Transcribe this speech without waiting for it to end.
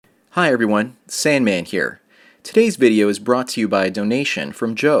Hi everyone, Sandman here. Today's video is brought to you by a donation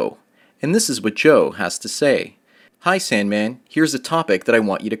from Joe, and this is what Joe has to say. Hi Sandman, here's a topic that I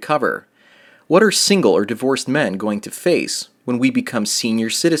want you to cover. What are single or divorced men going to face when we become senior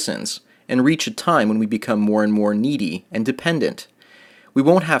citizens and reach a time when we become more and more needy and dependent? We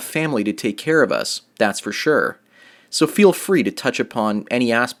won't have family to take care of us, that's for sure. So feel free to touch upon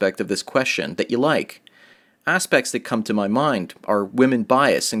any aspect of this question that you like. Aspects that come to my mind are women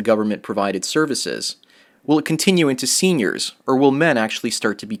bias in government-provided services. Will it continue into seniors, or will men actually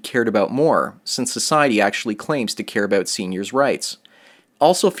start to be cared about more, since society actually claims to care about seniors' rights?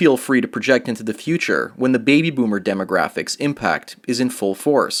 Also feel free to project into the future when the baby boomer demographics impact is in full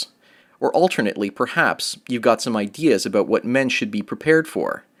force. Or alternately, perhaps, you've got some ideas about what men should be prepared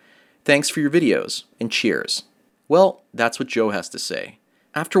for. Thanks for your videos, and cheers. Well, that's what Joe has to say.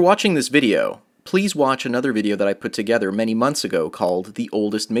 After watching this video, please watch another video that I put together many months ago called The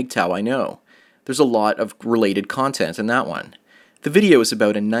Oldest MGTOW I Know. There's a lot of related content in that one. The video is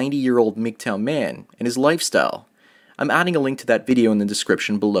about a 90-year-old MGTOW man and his lifestyle. I'm adding a link to that video in the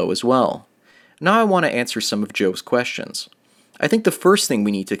description below as well. Now I want to answer some of Joe's questions. I think the first thing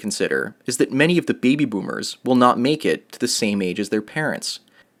we need to consider is that many of the baby boomers will not make it to the same age as their parents.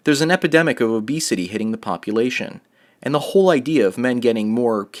 There's an epidemic of obesity hitting the population, and the whole idea of men getting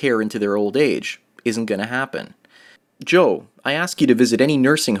more care into their old age isn't going to happen. Joe, I ask you to visit any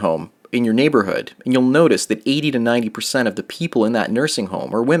nursing home in your neighborhood, and you'll notice that 80 to 90% of the people in that nursing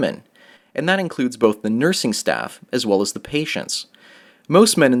home are women, and that includes both the nursing staff as well as the patients.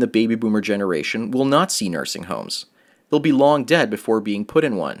 Most men in the baby boomer generation will not see nursing homes. They'll be long dead before being put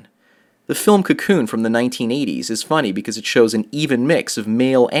in one. The film Cocoon from the 1980s is funny because it shows an even mix of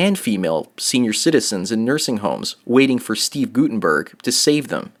male and female senior citizens in nursing homes waiting for Steve Guttenberg to save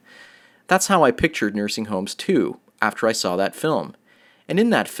them. That's how I pictured nursing homes too, after I saw that film. And in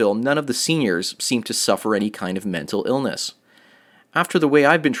that film, none of the seniors seemed to suffer any kind of mental illness. After the way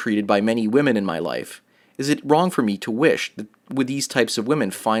I've been treated by many women in my life, is it wrong for me to wish that would these types of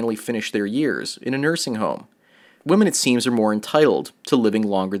women finally finish their years in a nursing home? Women, it seems, are more entitled to living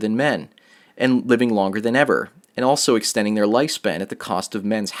longer than men, and living longer than ever, and also extending their lifespan at the cost of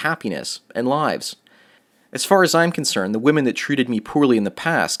men's happiness and lives. As far as I'm concerned, the women that treated me poorly in the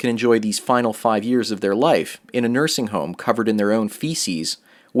past can enjoy these final 5 years of their life in a nursing home covered in their own feces,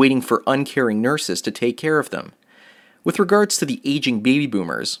 waiting for uncaring nurses to take care of them. With regards to the aging baby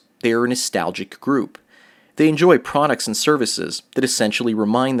boomers, they are a nostalgic group. They enjoy products and services that essentially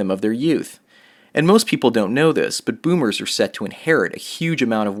remind them of their youth. And most people don't know this, but boomers are set to inherit a huge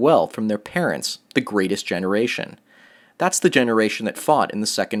amount of wealth from their parents, the greatest generation. That's the generation that fought in the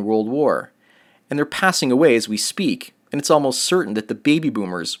Second World War. And they're passing away as we speak, and it's almost certain that the baby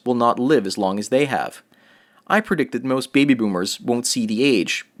boomers will not live as long as they have. I predict that most baby boomers won't see the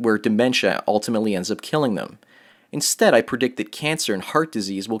age where dementia ultimately ends up killing them. Instead, I predict that cancer and heart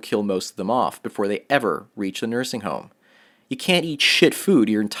disease will kill most of them off before they ever reach the nursing home. You can't eat shit food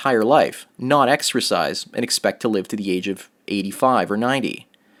your entire life, not exercise, and expect to live to the age of 85 or 90.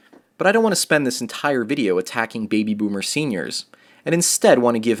 But I don't want to spend this entire video attacking baby boomer seniors, and instead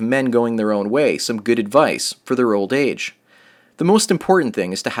want to give men going their own way some good advice for their old age. The most important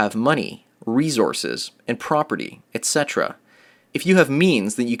thing is to have money, resources, and property, etc. If you have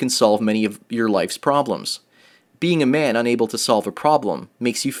means, then you can solve many of your life's problems. Being a man unable to solve a problem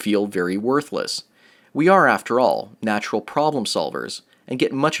makes you feel very worthless. We are, after all, natural problem solvers, and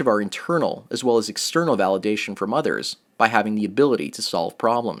get much of our internal as well as external validation from others by having the ability to solve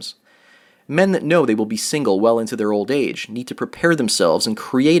problems. Men that know they will be single well into their old age need to prepare themselves in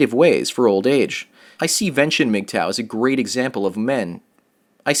creative ways for old age. I see Vention MGTOW as a great example of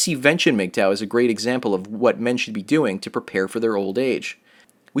what men should be doing to prepare for their old age.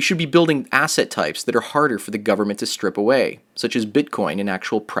 We should be building asset types that are harder for the government to strip away, such as Bitcoin and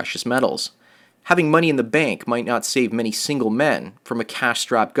actual precious metals. Having money in the bank might not save many single men from a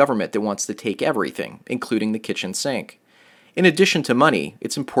cash-strapped government that wants to take everything, including the kitchen sink. In addition to money,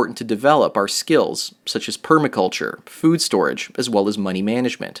 it's important to develop our skills, such as permaculture, food storage, as well as money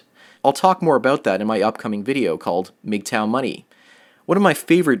management. I'll talk more about that in my upcoming video called MGTOW Money. One of my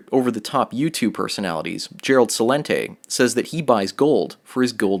favorite over-the-top YouTube personalities, Gerald Celente, says that he buys gold for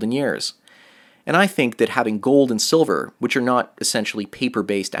his golden years. And I think that having gold and silver, which are not essentially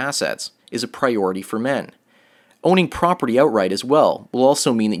paper-based assets, is a priority for men. Owning property outright as well will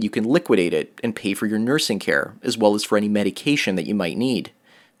also mean that you can liquidate it and pay for your nursing care, as well as for any medication that you might need.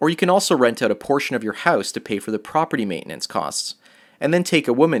 Or you can also rent out a portion of your house to pay for the property maintenance costs, and then take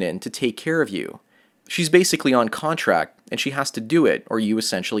a woman in to take care of you. She's basically on contract, and she has to do it, or you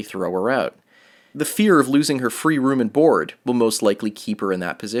essentially throw her out. The fear of losing her free room and board will most likely keep her in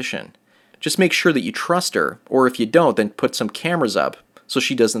that position. Just make sure that you trust her, or if you don't, then put some cameras up so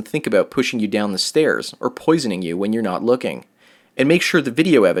she doesn't think about pushing you down the stairs or poisoning you when you're not looking. And make sure the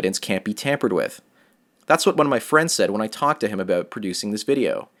video evidence can't be tampered with. That's what one of my friends said when I talked to him about producing this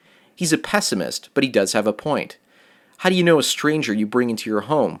video. He's a pessimist, but he does have a point. How do you know a stranger you bring into your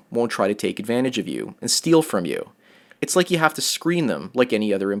home won't try to take advantage of you and steal from you? It's like you have to screen them like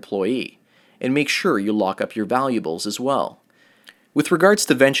any other employee, and make sure you lock up your valuables as well. With regards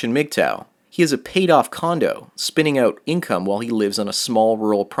to Venchin MGTOW, he has a paid-off condo, spinning out income while he lives on a small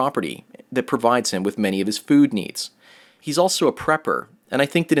rural property that provides him with many of his food needs. He's also a prepper, and I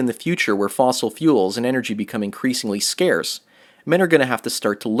think that in the future where fossil fuels and energy become increasingly scarce, men are going to have to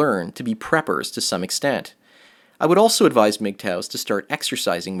start to learn to be preppers to some extent. I would also advise MGTOWs to start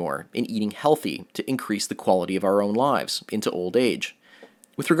exercising more and eating healthy to increase the quality of our own lives into old age.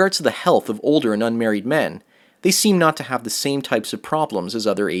 With regards to the health of older and unmarried men, they seem not to have the same types of problems as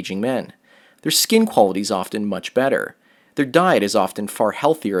other aging men. Their skin quality is often much better. Their diet is often far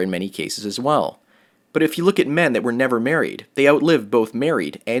healthier in many cases as well. But if you look at men that were never married, they outlive both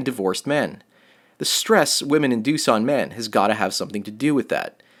married and divorced men. The stress women induce on men has got to have something to do with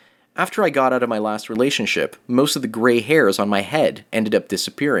that. After I got out of my last relationship, most of the gray hairs on my head ended up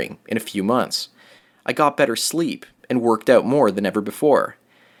disappearing in a few months. I got better sleep and worked out more than ever before.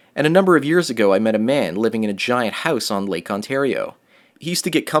 And a number of years ago, I met a man living in a giant house on Lake Ontario. He used to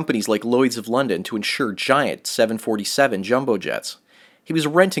get companies like Lloyd's of London to insure giant 747 jumbo jets. He was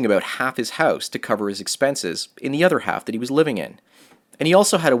renting about half his house to cover his expenses in the other half that he was living in. And he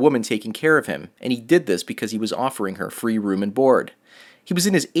also had a woman taking care of him, and he did this because he was offering her free room and board. He was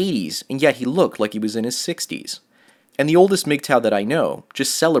in his 80s, and yet he looked like he was in his 60s. And the oldest MGTOW that I know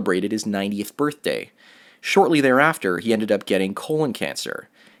just celebrated his 90th birthday. Shortly thereafter, he ended up getting colon cancer.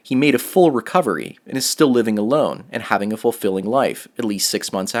 He made a full recovery and is still living alone and having a fulfilling life at least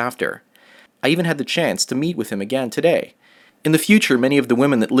 6 months after. I even had the chance to meet with him again today. In the future, many of the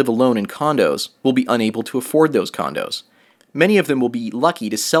women that live alone in condos will be unable to afford those condos. Many of them will be lucky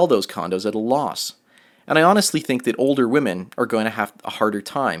to sell those condos at a loss. And I honestly think that older women are going to have a harder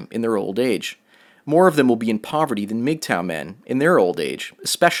time in their old age. More of them will be in poverty than MGTOW men in their old age,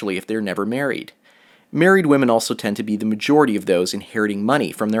 especially if they're never married. Married women also tend to be the majority of those inheriting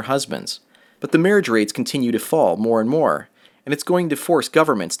money from their husbands. But the marriage rates continue to fall more and more, and it's going to force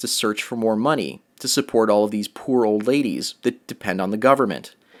governments to search for more money to support all of these poor old ladies that depend on the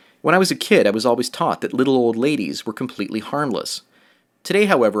government. When I was a kid, I was always taught that little old ladies were completely harmless. Today,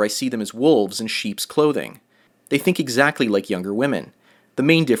 however, I see them as wolves in sheep's clothing. They think exactly like younger women. The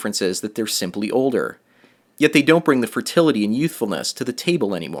main difference is that they're simply older. Yet they don't bring the fertility and youthfulness to the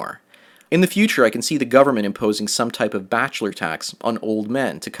table anymore. In the future, I can see the government imposing some type of bachelor tax on old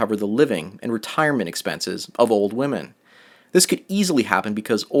men to cover the living and retirement expenses of old women. This could easily happen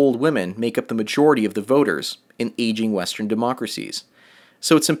because old women make up the majority of the voters in aging Western democracies.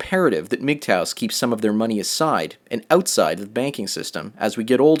 So it's imperative that MGTOWs keep some of their money aside and outside of the banking system as we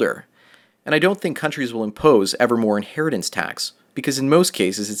get older. And I don't think countries will impose ever more inheritance tax, because in most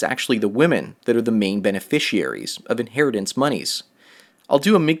cases it's actually the women that are the main beneficiaries of inheritance monies. I'll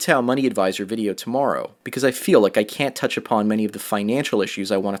do a MGTOW Money Advisor video tomorrow because I feel like I can't touch upon many of the financial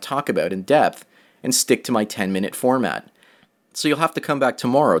issues I want to talk about in depth and stick to my 10-minute format. So you'll have to come back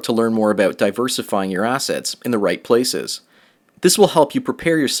tomorrow to learn more about diversifying your assets in the right places. This will help you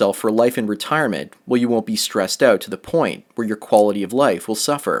prepare yourself for life in retirement where you won't be stressed out to the point where your quality of life will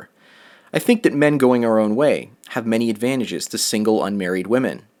suffer. I think that men going our own way have many advantages to single unmarried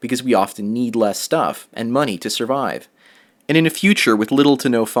women because we often need less stuff and money to survive. And in a future with little to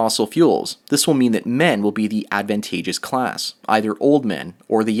no fossil fuels, this will mean that men will be the advantageous class, either old men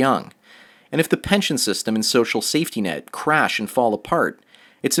or the young. And if the pension system and social safety net crash and fall apart,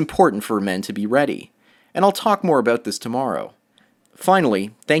 it's important for men to be ready. And I'll talk more about this tomorrow.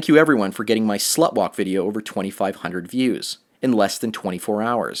 Finally, thank you everyone for getting my Slutwalk video over 2,500 views in less than 24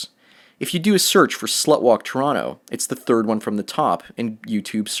 hours. If you do a search for Slutwalk Toronto, it's the third one from the top in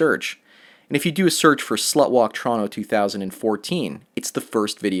YouTube search. And if you do a search for Slutwalk Toronto 2014, it's the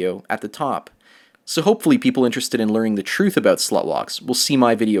first video at the top. So hopefully people interested in learning the truth about slutwalks will see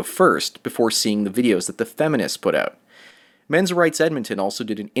my video first before seeing the videos that the feminists put out. Men's Rights Edmonton also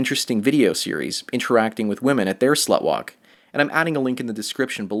did an interesting video series interacting with women at their slutwalk, and I'm adding a link in the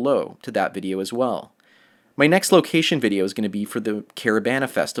description below to that video as well. My next location video is going to be for the Caribana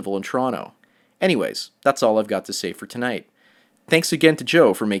Festival in Toronto. Anyways, that's all I've got to say for tonight. Thanks again to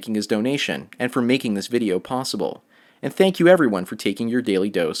Joe for making his donation and for making this video possible. And thank you everyone for taking your daily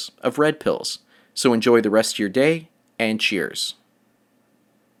dose of red pills. So enjoy the rest of your day, and cheers.